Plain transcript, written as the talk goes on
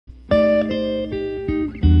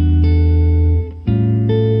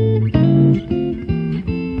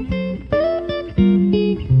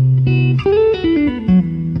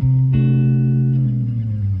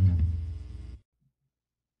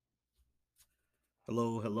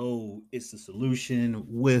Hello, hello. It's the solution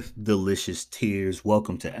with delicious tears.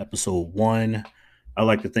 Welcome to episode one. I'd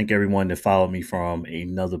like to thank everyone that followed me from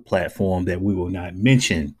another platform that we will not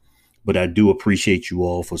mention, but I do appreciate you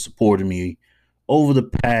all for supporting me over the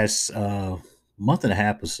past month and a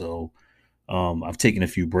half or so. I've taken a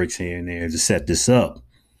few breaks here and there to set this up.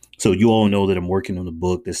 So you all know that I'm working on a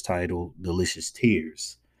book that's titled Delicious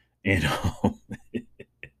Tears. And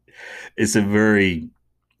it's a very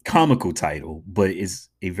comical title, but it's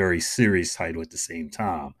a very serious title at the same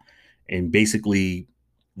time. And basically,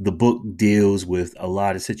 the book deals with a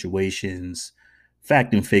lot of situations,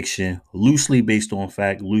 fact and fiction, loosely based on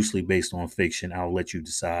fact, loosely based on fiction. I'll let you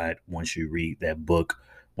decide once you read that book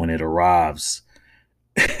when it arrives.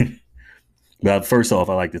 But first off,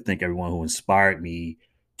 I'd like to thank everyone who inspired me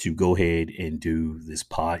to go ahead and do this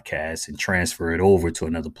podcast and transfer it over to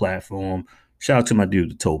another platform. Shout out to my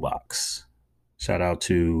dude, the Toe Box. Shout out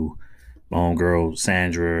to my homegirl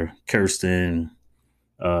Sandra, Kirsten,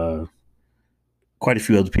 uh, quite a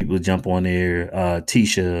few other people to jump on there.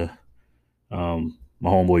 Tisha, my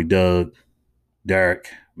homeboy Doug, Derek,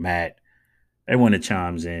 Matt, everyone that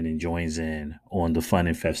chimes in and joins in on the fun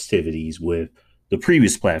and festivities with the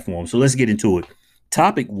previous platform. So let's get into it.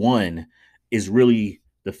 Topic one is really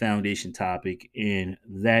the foundation topic, and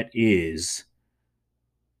that is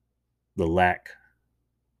the lack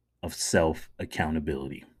of self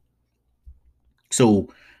accountability. So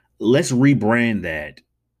let's rebrand that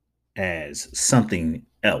as something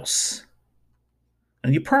else.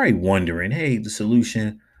 And you're probably wondering, hey, the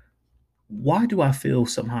solution, why do I feel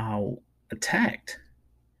somehow attacked?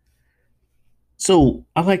 So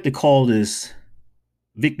I like to call this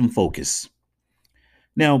victim focus.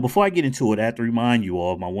 Now, before I get into it, I have to remind you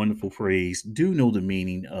all of my wonderful phrase do know the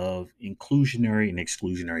meaning of inclusionary and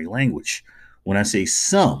exclusionary language. When I say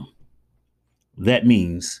some, that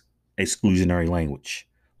means exclusionary language.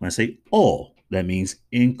 When I say all, that means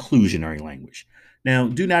inclusionary language. Now,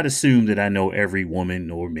 do not assume that I know every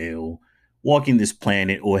woman or male walking this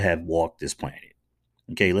planet or have walked this planet.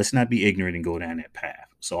 Okay, let's not be ignorant and go down that path.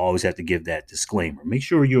 So I always have to give that disclaimer. Make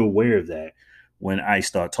sure you're aware of that when I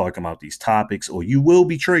start talking about these topics, or you will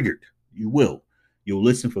be triggered. You will. You'll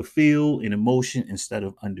listen for feel and emotion instead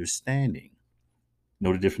of understanding.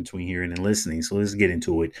 Know the difference between hearing and listening. So let's get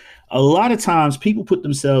into it. A lot of times, people put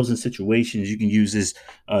themselves in situations. You can use this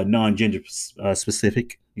non-gender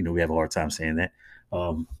specific. You know, we have a hard time saying that.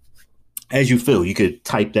 Um, as you feel, you could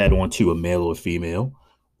type that onto a male or female,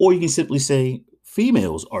 or you can simply say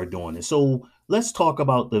females are doing it. So let's talk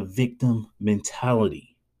about the victim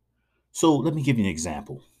mentality. So let me give you an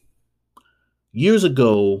example. Years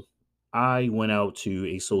ago, I went out to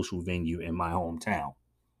a social venue in my hometown.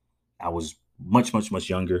 I was much, much, much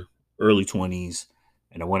younger, early 20s,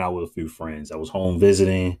 and I went out with a few friends. I was home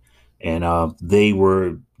visiting, and they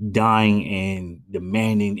were dying and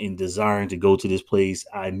demanding and desiring to go to this place.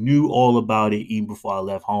 I knew all about it even before I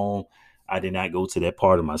left home. I did not go to that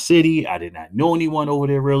part of my city. I did not know anyone over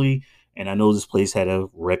there really, and I know this place had a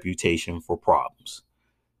reputation for problems.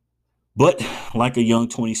 But like a young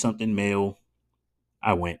 20 something male,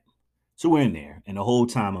 I went. So we're in there, and the whole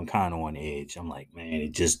time I'm kind of on edge. I'm like, man,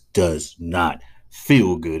 it just does not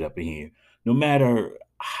feel good up in here. No matter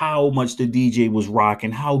how much the DJ was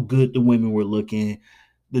rocking, how good the women were looking,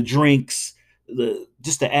 the drinks, the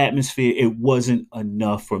just the atmosphere, it wasn't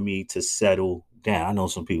enough for me to settle down. I know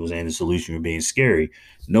some people saying the solution was being scary.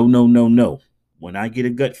 No, no, no, no. When I get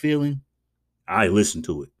a gut feeling, I listen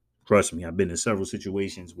to it. Trust me, I've been in several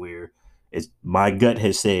situations where my gut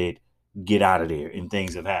has said, get out of there, and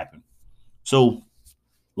things have happened. So,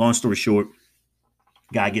 long story short,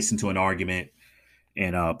 guy gets into an argument,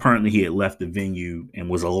 and apparently he had left the venue and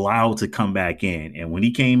was allowed to come back in. And when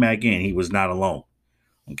he came back in, he was not alone.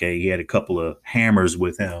 Okay, he had a couple of hammers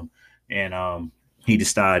with him, and he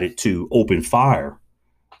decided to open fire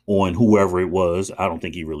on whoever it was. I don't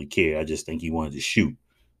think he really cared. I just think he wanted to shoot.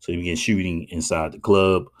 So he began shooting inside the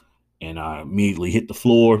club, and I immediately hit the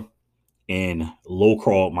floor and low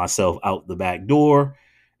crawled myself out the back door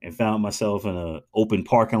and found myself in an open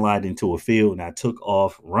parking lot into a field. And I took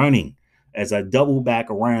off running. As I doubled back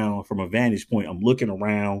around from a vantage point, I'm looking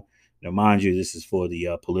around. Now, mind you, this is for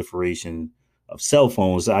the proliferation of cell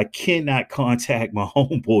phones. I cannot contact my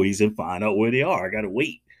homeboys and find out where they are. I got to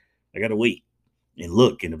wait. I got to wait and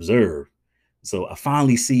look and observe. So I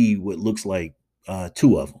finally see what looks like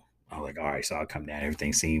two of them. I'm like, all right, so I'll come down.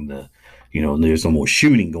 Everything seemed to, there's no more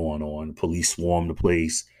shooting going on. The police swarmed the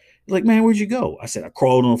place. Like, man, where'd you go? I said, I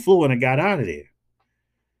crawled on the floor and I got out of there.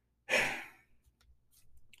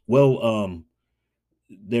 Well,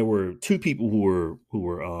 there were two people who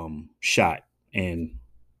were shot, and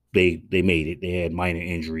they made it. They had minor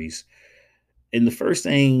injuries. And the first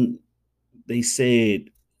thing they said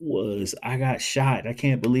was, I got shot. I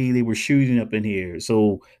can't believe they were shooting up in here.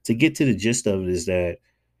 So to get to the gist of it is that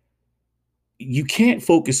you can't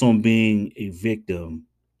focus on being a victim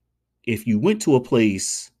if you went to a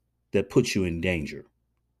place that puts you in danger.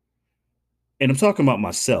 And I'm talking about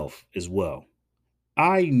myself as well.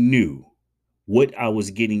 I knew what I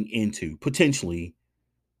was getting into potentially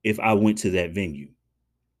if I went to that venue.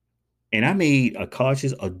 And I made a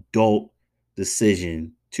cautious adult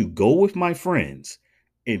decision to go with my friends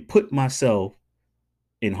and put myself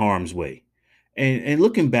in harm's way. And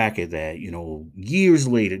looking back at that, years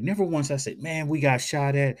later, never once I said, man, we got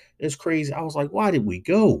shot at. That's crazy. I was like, why did we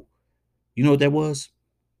go? You know what that was?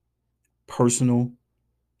 Personal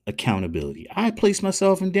accountability. I placed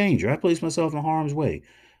myself in danger. I placed myself in harm's way.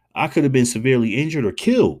 I could have been severely injured or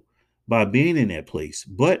killed by being in that place,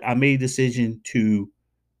 but I made a decision to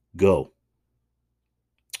go.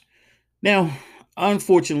 Now,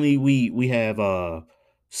 unfortunately, we have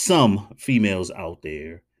some females out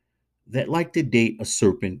there that like to date a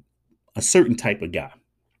certain type of guy.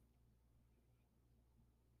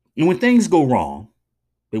 And when things go wrong,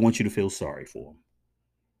 they want you to feel sorry for them.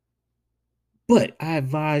 But I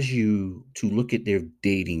advise you to look at their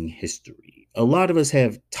dating history. A lot of us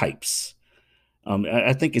have types.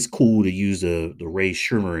 I think it's cool to use the Ray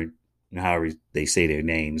Shermer, however they say their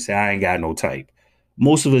names. Say, I ain't got no type.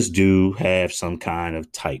 Most of us do have some kind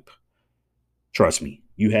of type. Trust me,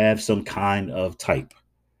 you have some kind of type.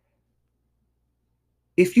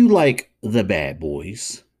 If you like the bad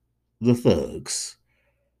boys, the thugs,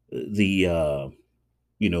 the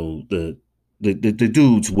you know the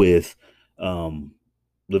dudes with um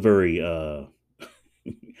the very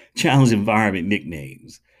challenge environment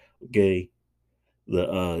nicknames, okay,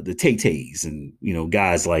 the Tay-Tays and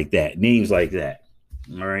guys like that, names like that,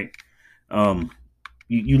 all right. um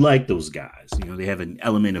you like those guys. They have an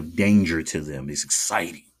element of danger to them. It's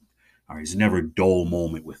exciting. All right, it's never a dull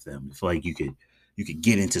moment with them. It's like you could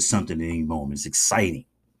get into something at any moment. It's exciting.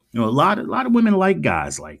 A lot of women like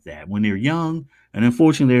guys like that when they're young, and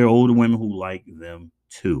unfortunately, there are older women who like them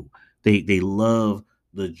too. They love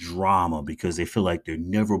the drama because they feel like they're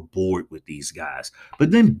never bored with these guys.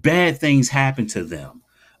 But then bad things happen to them,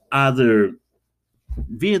 either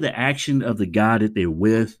via the action of the guy that they're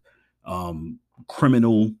with,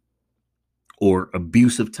 criminal or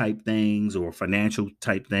abusive type things, or financial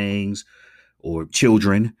type things, or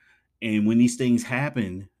children. And when these things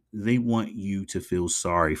happen, they want you to feel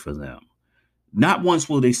sorry for them. Not once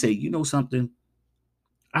will they say, you know something,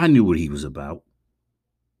 I knew what he was about,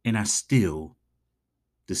 and I still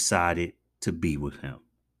decided to be with him.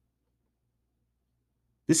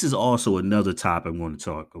 This is also another topic I'm going to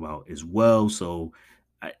talk about as well. So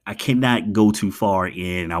I cannot go too far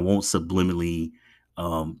in. I won't subliminally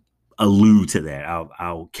um, allude to that.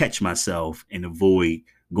 I'll catch myself and avoid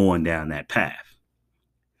going down that path.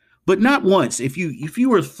 But not once. If you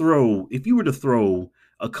were to throw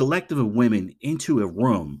a collective of women into a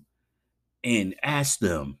room and ask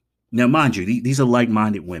them, now mind you, these are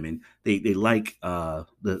like-minded women. They like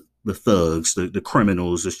the thugs, the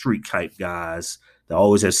criminals, the street type guys that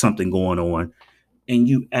always have something going on. And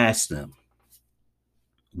you ask them,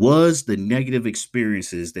 was the negative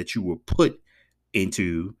experiences that you were put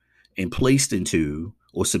into and placed into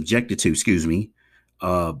or subjected to, excuse me,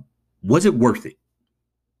 uh, was it worth it?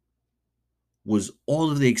 Was all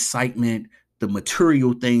of the excitement, the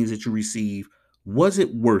material things that you receive, was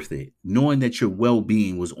it worth it, knowing that your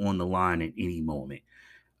well-being was on the line at any moment,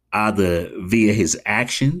 either via his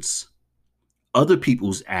actions, other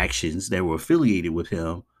people's actions that were affiliated with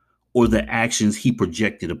him, or the actions he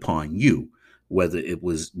projected upon you, whether it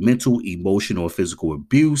was mental, emotional, or physical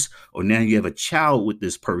abuse, or now you have a child with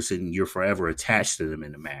this person, you're forever attached to them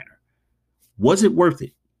in a manner. Was it worth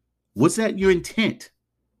it? Was that your intent?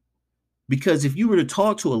 Because if you were to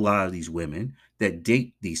talk to a lot of these women that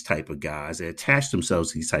date these type of guys, that attach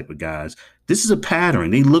themselves to these type of guys, this is a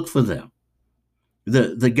pattern. They look for them.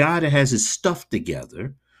 The guy that has his stuff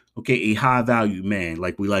together, okay, a high value man,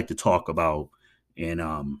 like we like to talk about in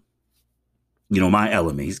my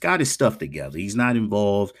element. He's got his stuff together. He's not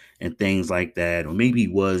involved in things like that. Or maybe he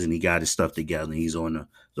was and he got his stuff together and he's on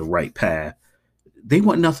the right path. They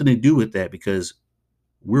want nothing to do with that because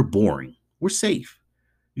we're boring. We're safe.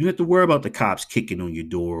 You don't have to worry about the cops kicking on your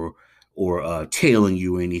door or tailing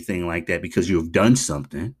you or anything like that because you have done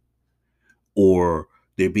something, or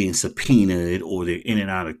they're being subpoenaed, or they're in and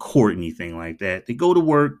out of court, anything like that. They go to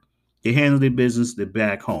work, they handle their business, they're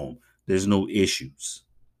back home. There's no issues.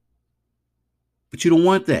 But you don't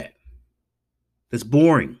want that. That's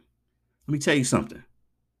boring. Let me tell you something.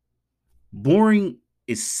 Boring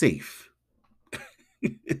is safe.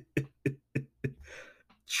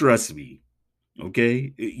 Trust me.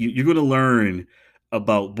 Okay. You're going to learn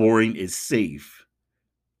about boring is safe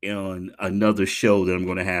on another show that I'm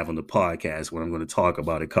going to have on the podcast when I'm going to talk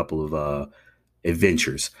about a couple of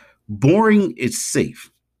adventures. Boring is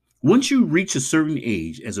safe. Once you reach a certain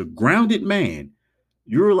age as a grounded man,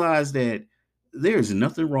 you realize that there is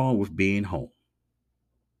nothing wrong with being home.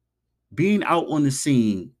 Being out on the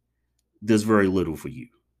scene does very little for you.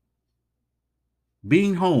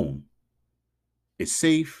 Being home is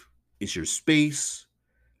safe, it's your space.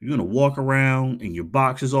 You're going to walk around in your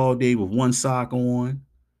boxes all day with one sock on,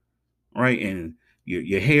 right? And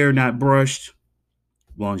your hair not brushed,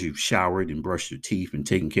 as long as you've showered and brushed your teeth and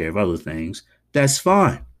taken care of other things, that's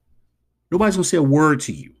fine. Nobody's going to say a word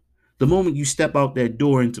to you. The moment you step out that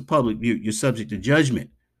door into public, you're subject to judgment.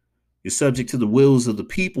 You're subject to the wills of the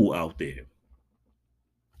people out there.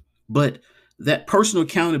 But that personal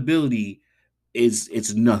accountability is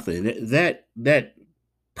it's nothing. That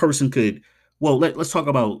person could, well, let's talk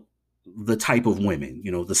about the type of women,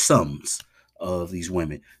 the sums of these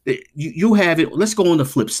women. You have it. Let's go on the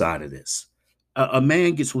flip side of this. A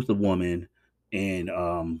man gets with a woman,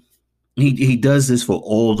 and he does this for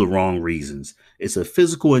all the wrong reasons. It's a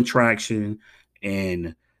physical attraction,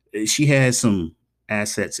 and she has some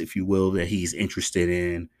assets, if you will, that he's interested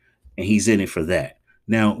in, and he's in it for that.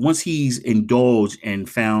 Now, once he's indulged and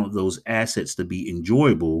found those assets to be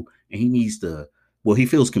enjoyable, and he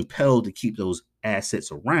feels compelled to keep those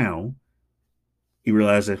assets around, he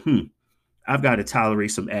realizes that, I've got to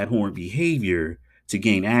tolerate some abhorrent behavior to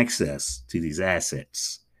gain access to these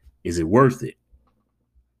assets. Is it worth it?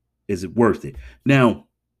 Is it worth it? Now,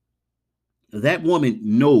 that woman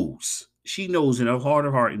knows, she knows in her heart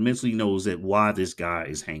of heart and mentally knows that why this guy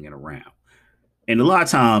is hanging around. And a lot of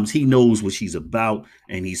times he knows what she's about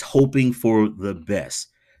and he's hoping for the best.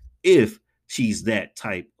 If she's that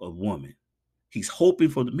type of woman, he's hoping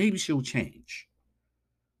for maybe she'll change.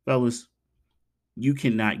 Fellas, you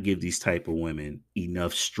cannot give these type of women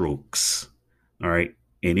enough strokes, all right,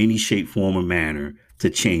 in any shape, form, or manner to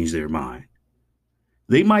change their mind.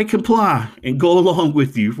 They might comply and go along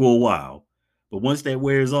with you for a while, but once that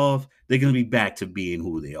wears off, they're going to be back to being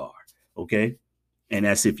who they are, okay? And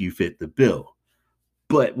that's if you fit the bill.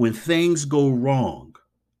 But when things go wrong,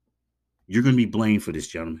 you're going to be blamed for this,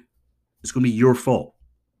 gentlemen. It's going to be your fault.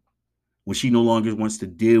 When she no longer wants to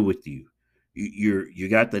deal with you, you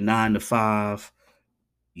got the 9 to 5,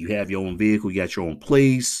 you have your own vehicle, you got your own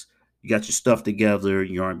place, you got your stuff together,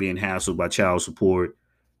 you aren't being hassled by child support.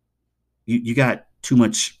 You got too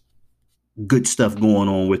much good stuff going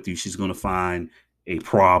on with you. She's going to find a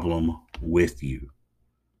problem with you.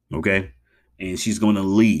 Okay? And she's going to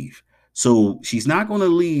leave. So she's not going to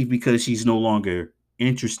leave because she's no longer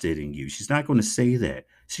interested in you. She's not going to say that.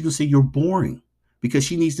 She's going to say you're boring because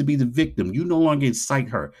she needs to be the victim. You no longer excite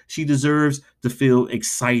her. She deserves to feel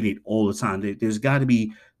excited all the time. There's got to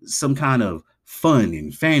be some kind of fun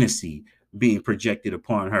and fantasy being projected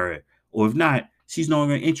upon her. Or if not, she's no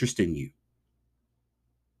longer interested in you.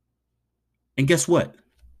 And guess what?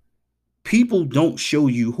 People don't show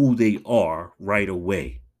you who they are right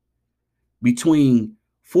away. Between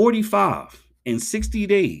 45 and 60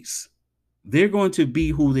 days, they're going to be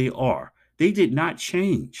who they are. They did not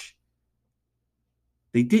change.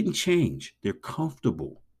 They didn't change. They're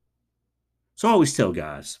comfortable. So I always tell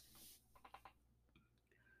guys,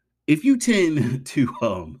 if you tend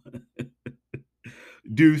to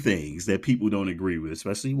do things that people don't agree with,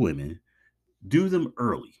 especially women, do them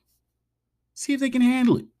early. See if they can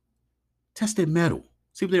handle it. Test their mettle.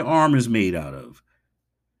 See what their armor is made out of.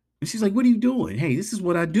 And she's like, what are you doing? Hey, this is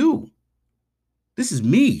what I do. This is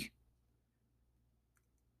me.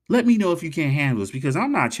 Let me know if you can't handle this because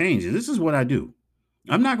I'm not changing. This is what I do.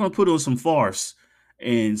 I'm not going to put on some farce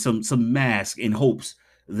and some mask in hopes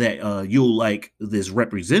that you'll like this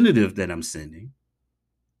representative that I'm sending.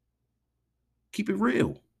 Keep it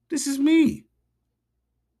real. This is me.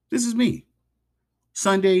 This is me.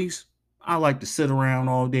 Sundays, I like to sit around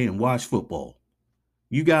all day and watch football.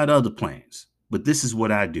 You got other plans, but this is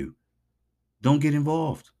what I do. Don't get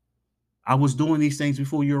involved. I was doing these things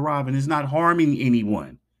before you arrived, and it's not harming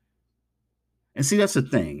anyone. And see, that's the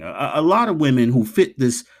thing. A lot of women who fit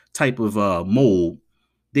this type of mold,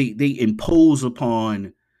 they impose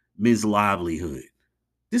upon men's livelihood.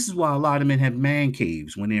 This is why a lot of men have man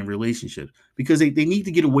caves when they're in relationships, because they need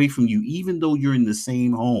to get away from you, even though you're in the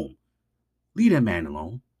same home. Leave that man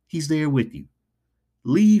alone. He's there with you.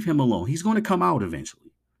 Leave him alone. He's going to come out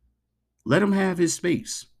eventually. Let him have his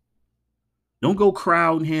space. Don't go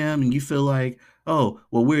crowding him and you feel like, oh,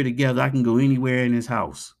 well, we're together. I can go anywhere in his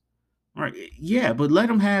house. All right. Yeah, but let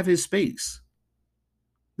him have his space.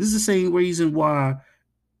 This is the same reason why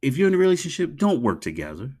if you're in a relationship, don't work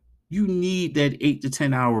together. You need that 8 to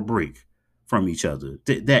 10 hour break from each other.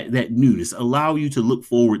 That newness allow you to look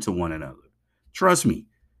forward to one another. Trust me,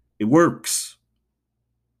 it works.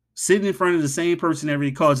 Sitting in front of the same person every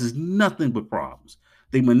day causes nothing but problems.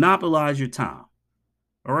 They monopolize your time.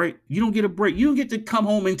 All right. You don't get a break. You don't get to come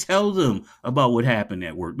home and tell them about what happened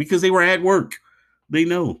at work because they were at work. They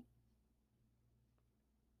know.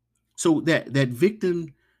 So that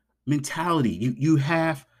victim mentality, you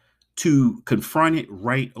have to confront it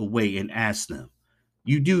right away and ask them.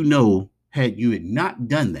 You do know, had you had not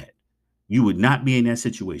done that, you would not be in that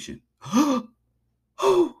situation.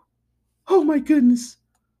 Oh, oh my goodness.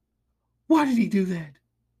 Why did he do that?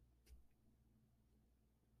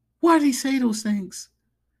 Why did he say those things?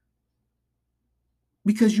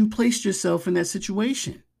 Because you placed yourself in that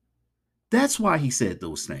situation. That's why he said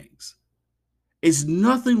those things. It's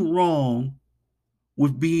nothing wrong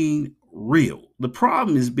with being real. The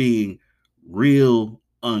problem is being real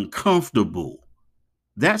uncomfortable.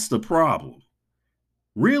 That's the problem.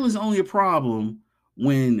 Real is only a problem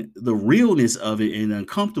when the realness of it and the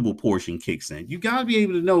uncomfortable portion kicks in. You got to be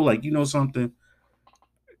able to know, like, you know something?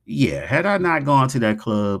 Yeah, had I not gone to that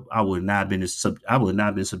club, I would not have been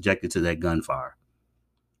subjected to that gunfire.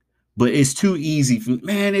 But it's too easy for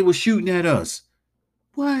man, they were shooting at us.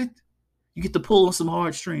 What? You get to pull on some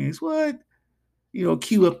heartstrings. What?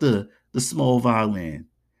 Cue up the small violin.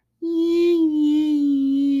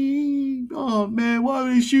 Oh man, why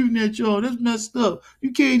are they shooting at y'all? That's messed up.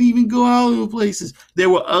 You can't even go out in places. There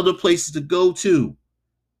were other places to go to.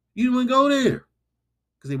 You didn't go there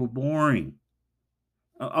because they were boring.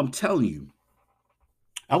 I'm telling you.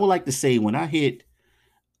 I would like to say when I hit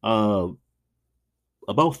uh,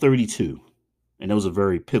 about 32, and that was a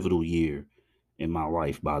very pivotal year in my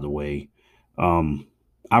life, by the way. Um,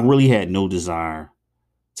 I really had no desire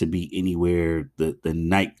to be anywhere the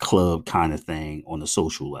nightclub kind of thing on a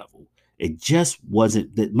social level. It just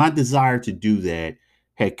wasn't that my desire to do that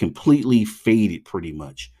had completely faded pretty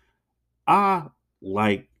much. I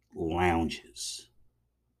like lounges,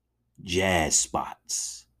 jazz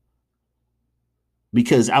spots,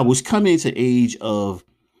 because I was coming to age of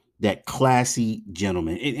that classy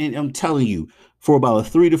gentleman. And I'm telling you, for about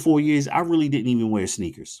 3 to 4 years, I really didn't even wear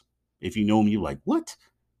sneakers. If you know me, you're like, what?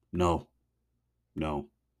 No, no,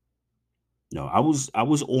 no. I was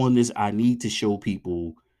on this. I need to show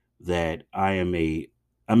people that I'm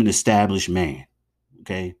an established man.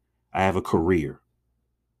 Okay. I have a career.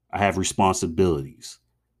 I have responsibilities.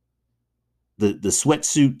 The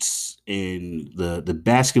sweatsuits and the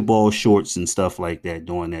basketball shorts and stuff like that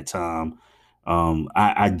during that time.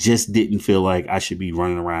 I just didn't feel like I should be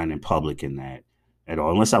running around in public in that at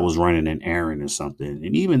all, unless I was running an errand or something.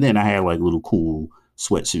 And even then, I had like little cool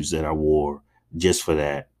sweatsuits that I wore just for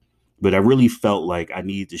that. But I really felt like I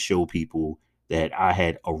needed to show people that I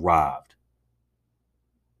had arrived.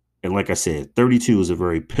 And like I said, 32 was a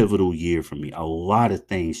very pivotal year for me. A lot of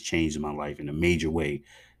things changed in my life in a major way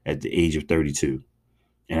at the age of 32.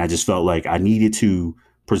 And I just felt like I needed to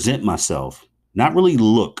present myself, not really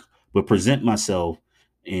look, but present myself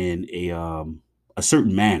in a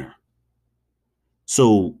certain manner.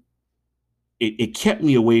 So it kept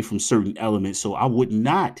me away from certain elements, so I would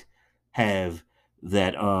not have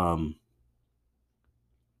that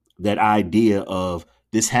that idea of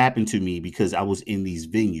this happened to me because I was in these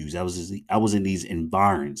venues. I was in these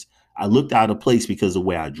environs. I looked out of place because of the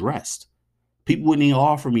way I dressed. People wouldn't even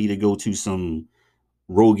offer me to go to some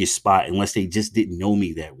roguish spot unless they just didn't know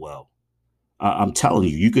me that well. I'm telling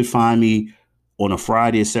you, you could find me on a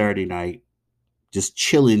Friday or Saturday night just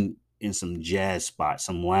chilling in some jazz spot,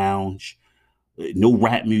 some lounge, no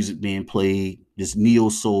rap music being played, just neo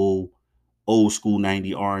soul, old school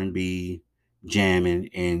 90 R&B jamming,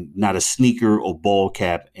 and not a sneaker or ball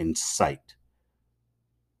cap in sight.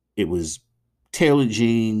 It was tailored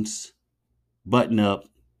jeans, button up,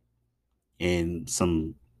 and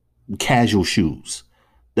some casual shoes.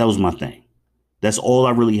 That was my thing. That's all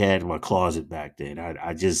I really had in my closet back then. I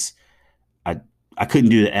I couldn't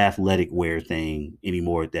do the athletic wear thing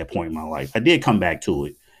anymore at that point in my life. I did come back to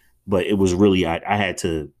it, but it was really I had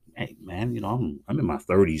to. Hey man, I'm in my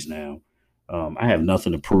 30s now. I have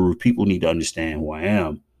nothing to prove. People need to understand who I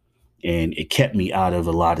am, and it kept me out of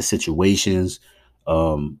a lot of situations.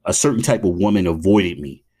 A certain type of woman avoided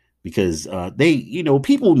me because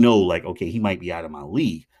people know like, okay, he might be out of my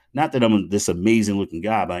league. Not that I'm this amazing looking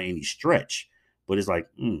guy by any stretch, but it's like,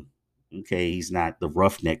 okay, he's not the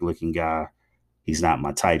roughneck looking guy. He's not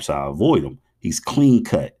my type, so I avoid him. He's clean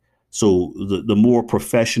cut. So the more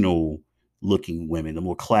professional looking women, the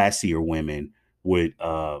more classier women would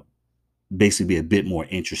basically be a bit more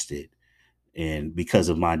interested. And because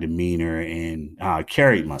of my demeanor and how I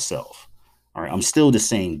carried myself, all right, I'm still the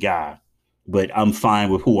same guy, but I'm fine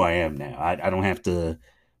with who I am now. I don't have to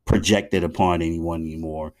project it upon anyone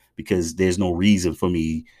anymore because there's no reason for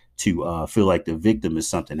me to feel like the victim is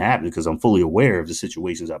something happening because I'm fully aware of the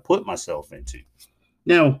situations I put myself into.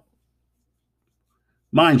 Now,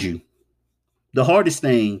 mind you, the hardest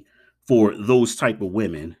thing for those type of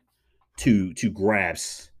women to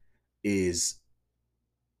grasp is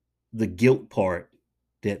the guilt part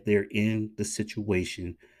that they're in the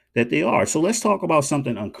situation that they are. So let's talk about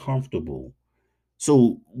something uncomfortable.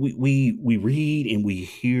 So we read and we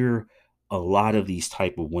hear a lot of these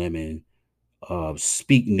type of women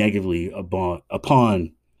speak negatively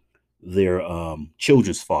upon their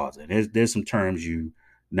children's father. There's some terms you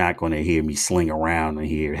not going to hear me sling around and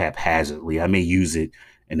here haphazardly. I may use it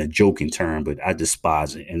in a joking term, but I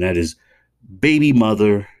despise it, and that is baby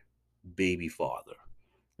mother, baby father.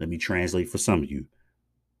 Let me translate for some of you: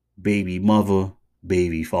 baby mother,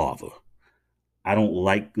 baby father. I don't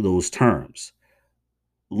like those terms.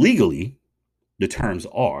 Legally, the terms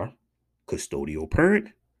are custodial parent,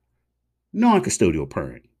 non custodial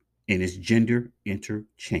parent, and it's gender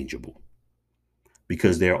interchangeable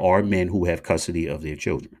because there are men who have custody of their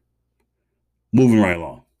children. Moving right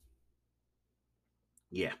along.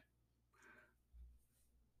 Yeah.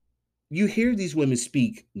 You hear these women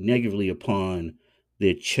speak negatively upon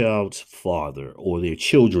their child's father or their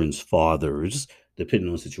children's fathers, depending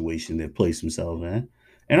on the situation they've placed themselves in.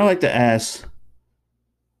 And I like to ask,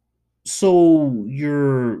 so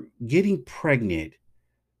you're getting pregnant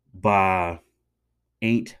by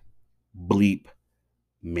ain't bleep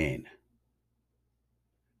men.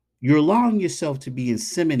 You're allowing yourself to be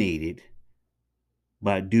inseminated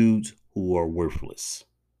by dudes who are worthless.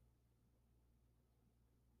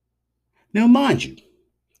 Now, mind you,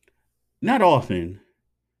 not often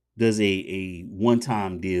does a one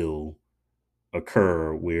time deal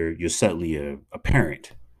occur where you're suddenly a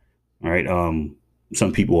parent. All right.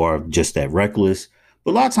 Some people are just that reckless,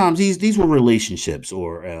 but a lot of times these were relationships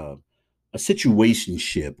or a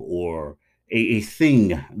situationship or a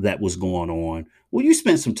thing that was going on. Well, you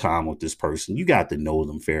spent some time with this person, you got to know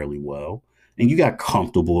them fairly well, and you got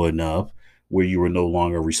comfortable enough where you were no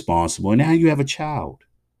longer responsible. And now you have a child.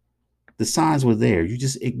 The signs were there. You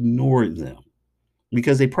just ignored them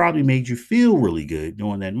because they probably made you feel really good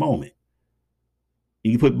during that moment.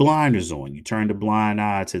 And you put blinders on. You turned a blind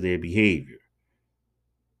eye to their behavior.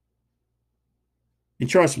 And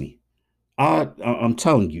trust me, I'm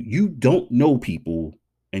telling you, you don't know people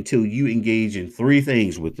until you engage in three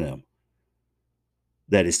things with them: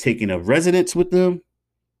 that is taking up residence with them,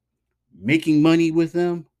 making money with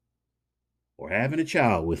them, or having a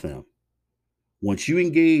child with them. Once you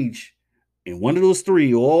engage in one of those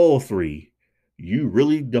three or all three, you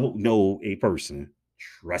really don't know a person.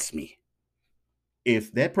 Trust me.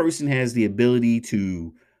 If that person has the ability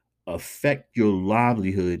to affect your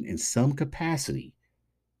livelihood in some capacity,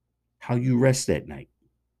 how you rest at night,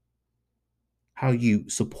 how you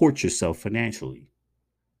support yourself financially,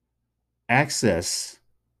 access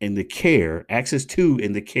to and the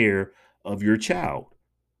care of your child,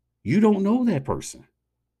 you don't know that person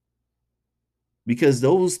because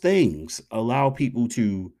those things allow people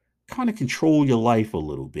to kind of control your life a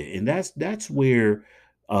little bit, and that's where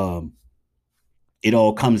um, it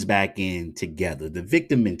all comes back in together, the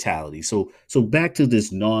victim mentality. So back to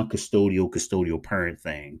this non-custodial parent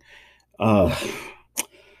thing. uh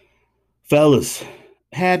Fellas,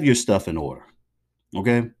 have your stuff in order,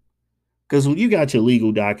 okay? Because when you got your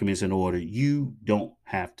legal documents in order, you don't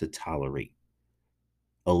have to tolerate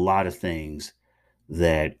a lot of things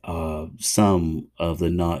that some of the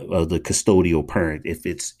non of the custodial parent, if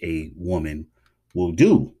it's a woman, will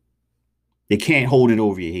do. They can't hold it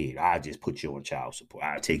over your head. I just put you on child support.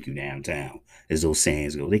 I'll take you downtown, as those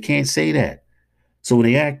sayings go. They can't say that. So when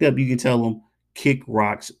they act up, you can tell them kick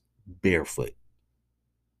rocks barefoot.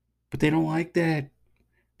 But they don't like that.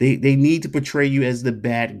 They need to portray you as the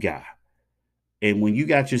bad guy. And when you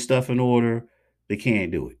got your stuff in order, they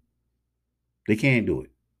can't do it. They can't do it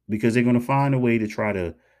because they're going to find a way to try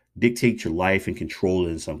to dictate your life and control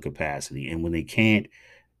it in some capacity. And when they can't,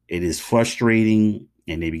 it is frustrating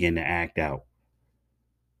and they begin to act out.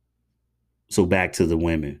 So back to the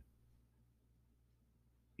women.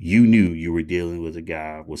 You knew you were dealing with a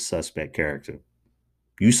guy with suspect character.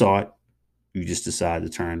 You saw it. You just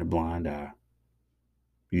decided to turn a blind eye.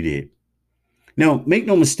 You did. Now, make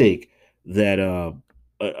no mistake that a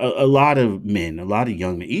lot of men, a lot of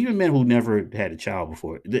young men, even men who never had a child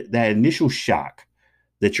before, that initial shock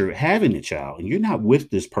that you're having a child and you're not with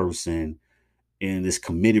this person in this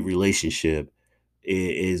committed relationship,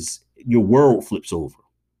 is your world flips over.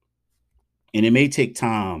 And it may take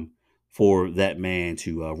time for that man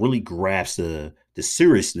to really grasp the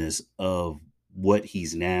seriousness of what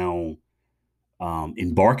he's now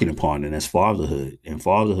embarking upon, and that's fatherhood. And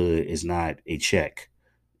fatherhood is not a check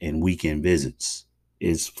and weekend visits;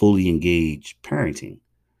 it's fully engaged parenting.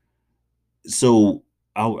 So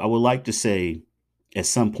I would like to say, at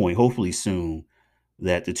some point, hopefully soon,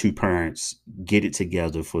 that the two parents get it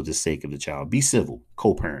together for the sake of the child. Be civil,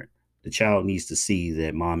 co-parent. The child needs to see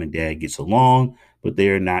that mom and dad gets along, but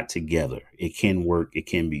they're not together. It can work. It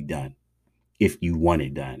can be done if you want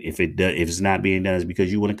it done. If it's not being done, it's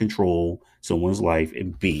because you want to control someone's life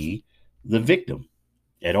and be the victim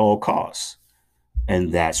at all costs.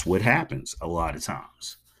 And that's what happens a lot of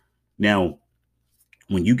times. Now,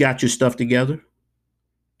 when you got your stuff together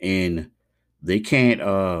and they can't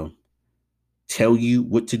tell you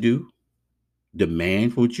what to do,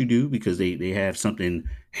 demand what you do because they have something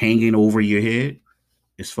hanging over your head,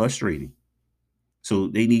 it's frustrating. So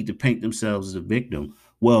they need to paint themselves as a victim.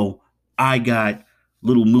 Well, I got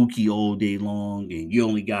little Mookie all day long, and you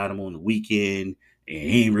only got him on the weekend, and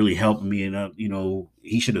he ain't really helping me enough.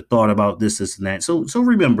 He should have thought about this, and that. So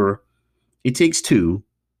remember, it takes two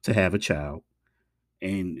to have a child,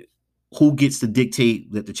 and who gets to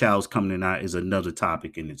dictate that the child's coming or not is another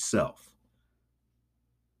topic in itself.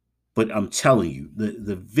 But I'm telling you,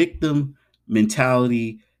 the victim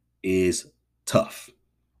mentality is tough.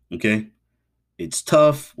 Okay, it's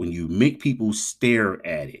tough when you make people stare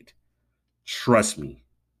at it. Trust me,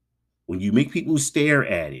 when you make people stare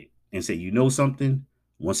at it and say, you know something,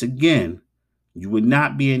 once again, you would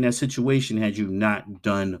not be in that situation had you not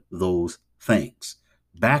done those things.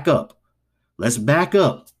 Back up. Let's back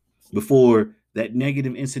up before that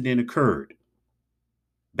negative incident occurred.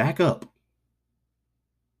 Back up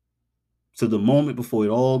to the moment before it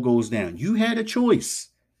all goes down. You had a choice.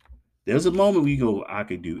 There's a moment where you go, I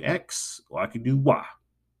could do X or I could do Y.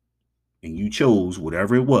 And you chose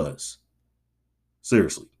whatever it was.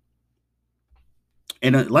 Seriously.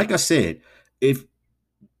 And like I said, if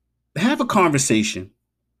have a conversation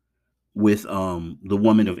with the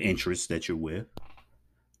woman of interest that you're with,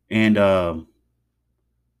 and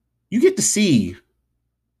you get to see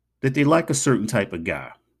that they like a certain type of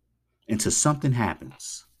guy, until something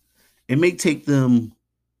happens. It may take them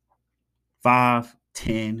 5,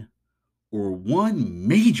 10, or one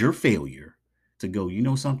major failure to go, you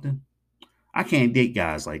know something? I can't date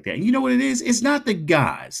guys like that. And you know what it is? It's not the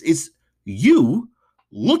guys, it's you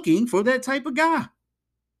looking for that type of guy.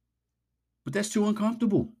 But that's too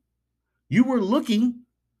uncomfortable. You were looking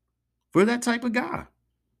for that type of guy.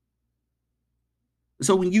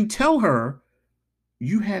 So when you tell her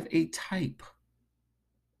you have a type,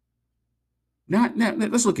 now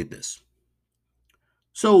let's look at this.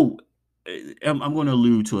 So I'm going to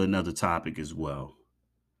allude to another topic as well.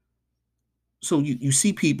 So you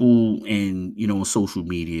see people in on social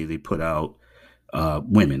media, they put out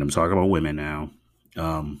women. I'm talking about women now.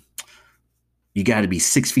 Um, you got to be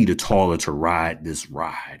 6 feet or taller to ride this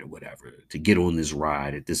ride or whatever, to get on this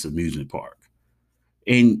ride at this amusement park.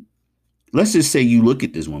 And let's just say you look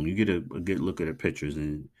at this woman, you get a good look at her pictures,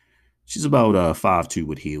 and she's about 5'2"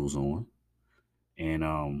 with heels on,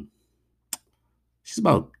 and she's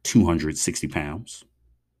about 260 pounds.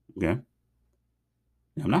 Okay,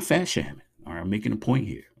 now, I'm not fat shaming. All right, I'm making a point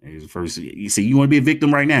here. First, you see, you want to be a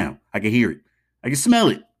victim right now. I can hear it. I can smell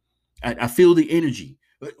it. I feel the energy.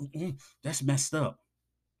 That's messed up.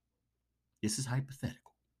 This is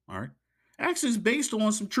hypothetical. All right. Actually, it's based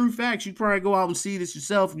on some true facts. You probably go out and see this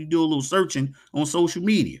yourself if you do a little searching on social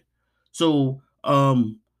media. So,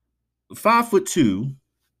 5'2",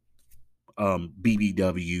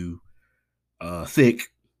 BBW, thick,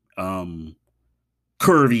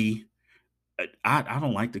 curvy. I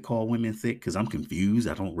don't like to call women thick because I'm confused.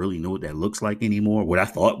 I don't really know what that looks like anymore. What I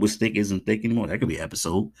thought was thick isn't thick anymore. That could be an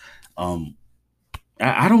episode. Um,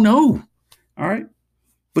 I don't know. All right.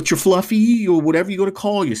 But you're fluffy or whatever you're going to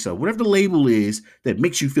call yourself, whatever the label is that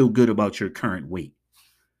makes you feel good about your current weight.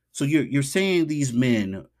 So you're saying these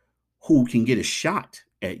men who can get a shot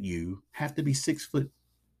at you have to be 6 foot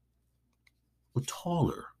or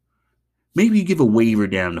taller. Maybe you give a waiver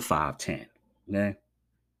down to 5'10". Okay?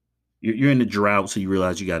 You're in the drought, so you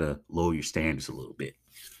realize you got to lower your standards a little bit.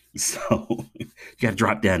 So you got to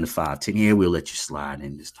drop down to 5'10". Yeah, we'll let you slide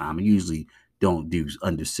in this time. I usually don't do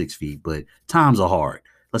under 6 feet, but times are hard.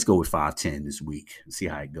 Let's go with 5'10" this week and see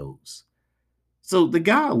how it goes. So the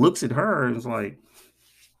guy looks at her and is like,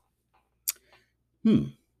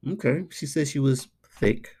 okay. She said she was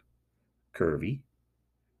thick, curvy,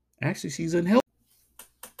 Actually, she's unhealthy.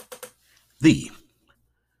 The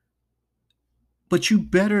But you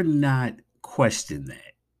better not question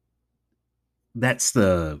that. That's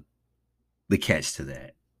the catch to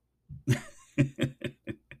that.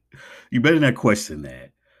 You better not question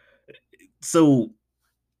that. So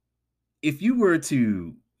if you were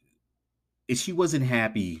to, if she wasn't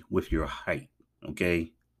happy with your height,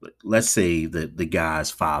 okay, let's say that the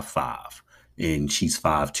guy's 5'5" and she's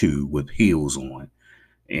 5'2" with heels on,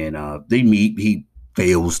 and they meet. He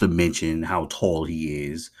fails to mention how tall he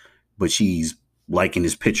is, but she's liking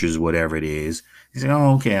his pictures, whatever it is. He's like,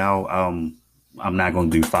 "Oh, okay, I'm not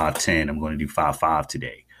going to do 5'10". I'm going to do 5'5"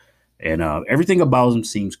 today." And everything about him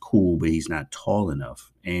seems cool, but he's not tall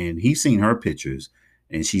enough. And he's seen her pictures,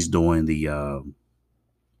 and she's doing the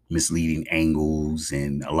misleading angles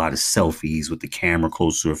and a lot of selfies with the camera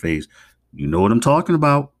close to her face. You know what I'm talking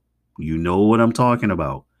about. You know what I'm talking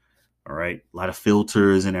about. All right. A lot of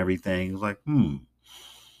filters and everything. Like, a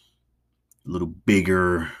little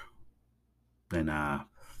bigger than I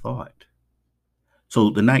thought. So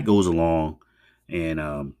the night goes along,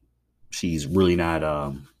 and she's really not.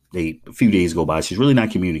 A few days go by. She's really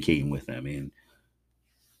not communicating with him, and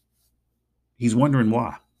he's wondering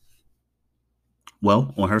why.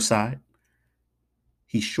 Well, on her side,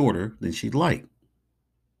 he's shorter than she'd like.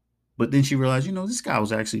 But then she realized, this guy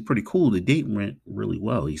was actually pretty cool. The date went really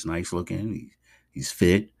well. He's nice looking. He's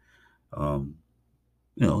fit. Um,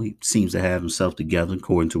 he seems to have himself together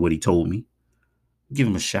according to what he told me. Give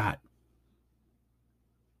him a shot.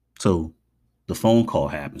 So the phone call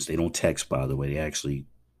happens. They don't text, by the way. They actually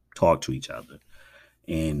talk to each other.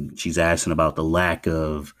 And she's asking about the lack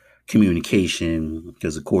of communication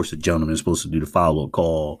because, of course, the gentleman is supposed to do the follow-up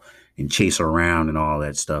call and chase her around and all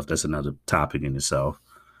that stuff. That's another topic in itself.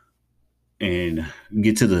 And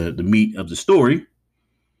get to the meat of the story.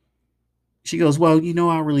 She goes, well,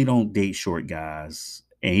 I really don't date short guys.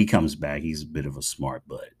 And he comes back. He's a bit of a smart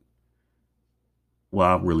butt. Well,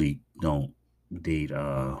 I really don't date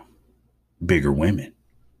bigger women.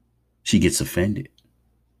 She gets offended.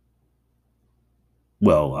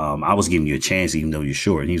 Well, I was giving you a chance even though you're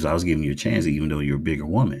short. And I was giving you a chance even though you're a bigger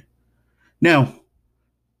woman. Now,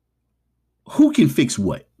 who can fix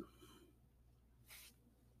what?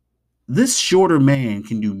 This shorter man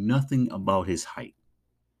can do nothing about his height.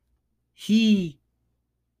 He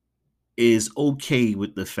is okay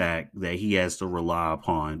with the fact that he has to rely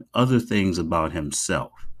upon other things about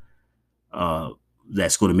himself uh,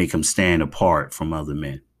 that's going to make him stand apart from other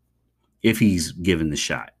men if he's given the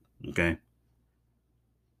shot. Okay.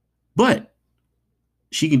 But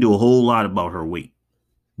she can do a whole lot about her weight.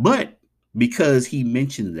 But because he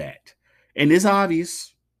mentioned that, and it's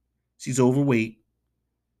obvious she's overweight,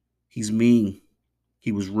 he's mean,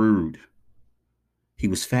 he was rude, he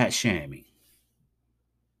was fat shaming.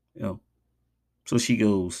 You know, so she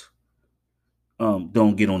goes,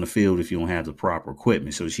 don't get on the field if you don't have the proper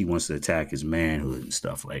equipment. So she wants to attack his manhood and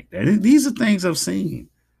stuff like that. These are things I've seen.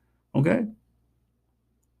 Okay.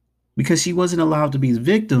 Because she wasn't allowed to be the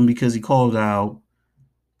victim because he called out,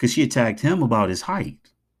 because she attacked him about his height,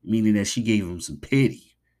 meaning that she gave him some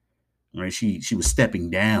pity. Right? She was stepping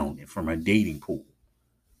down from her dating pool.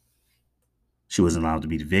 She wasn't allowed to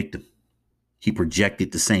be the victim. He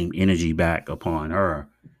projected the same energy back upon her,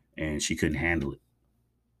 and she couldn't handle it.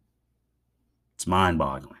 It's mind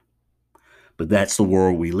boggling. But that's the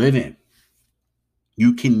world we live in.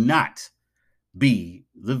 You cannot be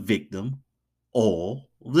the victim all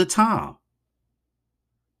the time.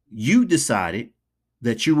 You decided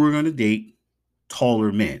that you were going to date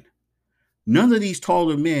taller men. None of these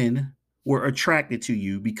taller men were attracted to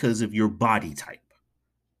you because of your body type.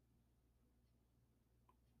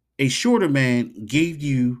 A shorter man gave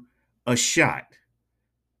you a shot,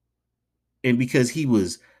 and because he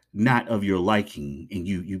was not of your liking and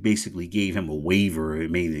you basically gave him a waiver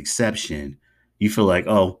and made an exception, you feel like,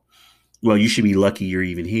 oh, well, you should be lucky you're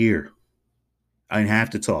even here. I didn't have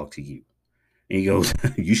to talk to you. And he goes,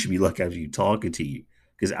 you should be lucky after you talking to you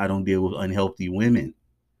because I don't deal with unhealthy women.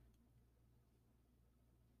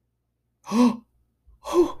 Oh,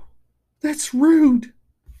 that's rude.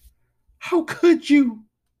 How could you?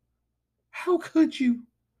 How could you?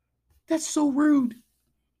 That's so rude.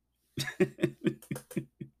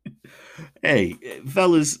 Hey,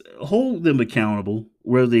 fellas, hold them accountable,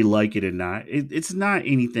 whether they like it or not. It's not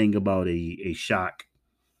anything about a shock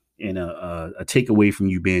and a takeaway from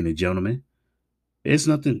you being a gentleman. It's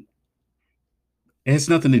nothing. It has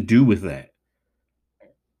nothing to do with that.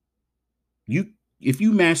 You, if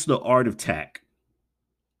you master the art of tact,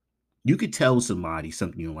 you could tell somebody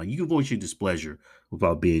something you don't like. You can voice your displeasure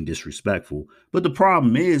without being disrespectful. But the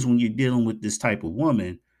problem is when you're dealing with this type of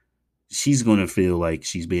woman, she's going to feel like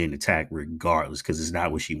she's being attacked regardless because it's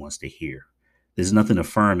not what she wants to hear. There's nothing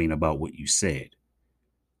affirming about what you said.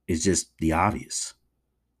 It's just the obvious.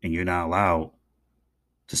 And you're not allowed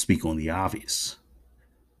to speak on the obvious.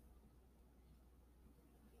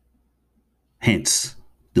 Hence,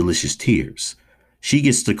 delicious tears. She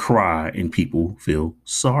gets to cry and people feel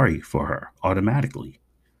sorry for her automatically.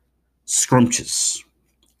 Scrumptious,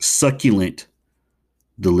 succulent,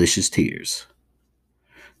 delicious tears.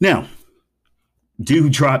 Now, do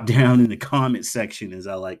drop down in the comment section, as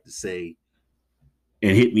I like to say,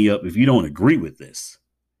 and hit me up if you don't agree with this.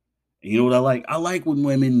 And you know what I like? I like when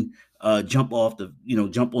women jump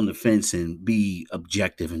jump on the fence and be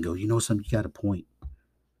objective and go, you know something, you got a point.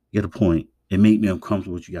 You got a point. It made me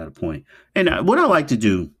uncomfortable, but you got a point. And what I like to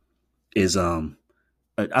do is I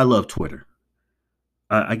love Twitter.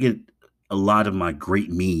 I get a lot of my great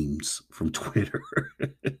memes from Twitter.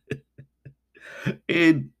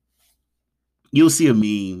 And you'll see a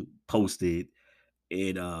meme posted,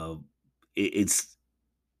 and it's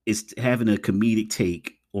having a comedic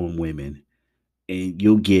take on women, and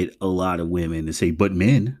you'll get a lot of women to say, but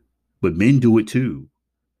men do it too.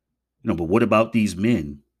 But what about these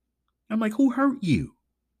men? I'm like, who hurt you?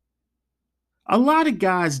 A lot of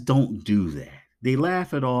guys don't do that. They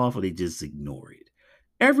laugh it off or they just ignore it.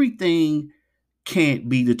 Everything can't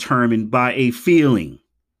be determined by a feeling.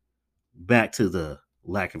 Back to the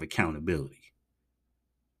lack of accountability.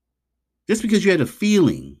 Just because you had a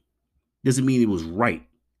feeling doesn't mean it was right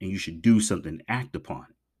and you should do something, act upon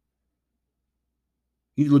it.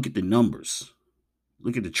 You look at the numbers,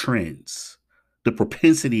 look at the trends, the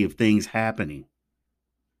propensity of things happening.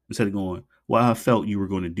 Instead of going, well, I felt you were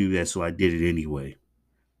going to do that, so I did it anyway.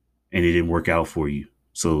 And it didn't work out for you.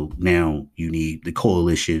 So now you need the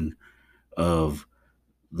coalition of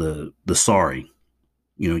the sorry.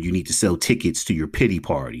 You need to sell tickets to your pity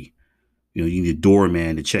party. You need a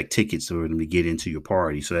doorman to check tickets for them to get into your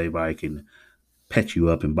party so everybody can pet you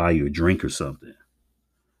up and buy you a drink or something.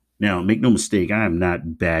 Now, make no mistake, I am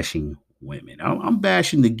not bashing women. I'm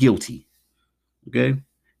bashing the guilty. Okay?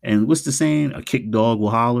 And what's the saying? A kick dog will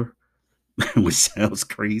holler, which sounds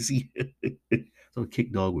crazy. So a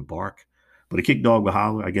kick dog would bark, but a kick dog would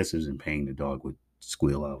holler. I guess it was in pain. The dog would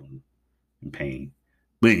squeal out in pain.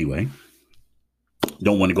 But anyway,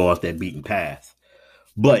 don't want to go off that beaten path.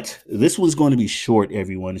 But this one's going to be short,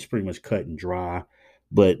 everyone. It's pretty much cut and dry.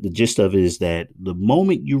 But the gist of it is that the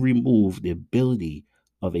moment you remove the ability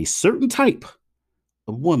of a certain type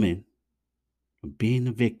of woman from being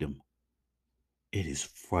the victim, it is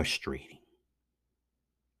frustrating.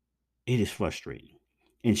 It is frustrating.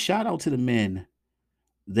 And shout out to the men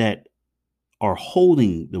that are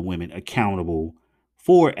holding the women accountable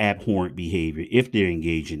for abhorrent behavior if they're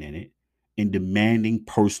engaging in it and demanding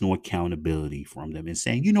personal accountability from them and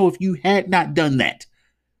saying, if you had not done that,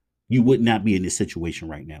 you would not be in this situation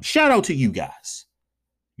right now. Shout out to you guys.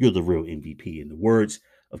 You're the real MVP in the words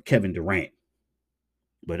of Kevin Durant.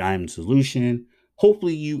 But I'm the solution.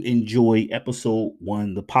 Hopefully you enjoy episode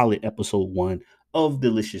 1, the pilot episode 1 of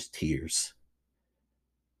Delicious Tears,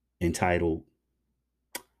 entitled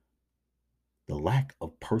The Lack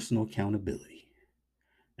of Personal Accountability.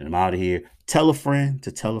 And I'm out of here. Tell a friend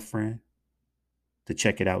to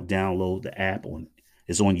check it out. Download the app.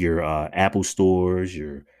 It's on your Apple stores,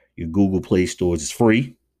 your Google Play stores. It's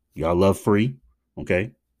free. Y'all love free.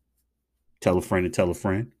 Okay. Tell a friend to tell a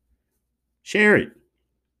friend. Share it.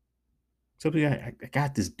 So I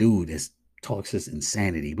got this dude that talks this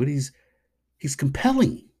insanity, but he's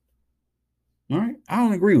compelling. All right. I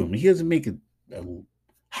don't agree with him. He doesn't make a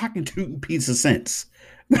hocking tootin' piece of sense.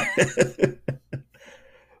 But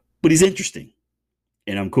he's interesting.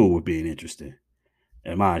 And I'm cool with being interesting.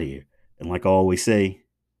 And I'm out of here. And like I always say,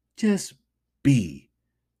 just be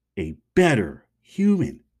a better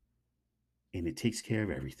human. And it takes care of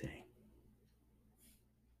everything.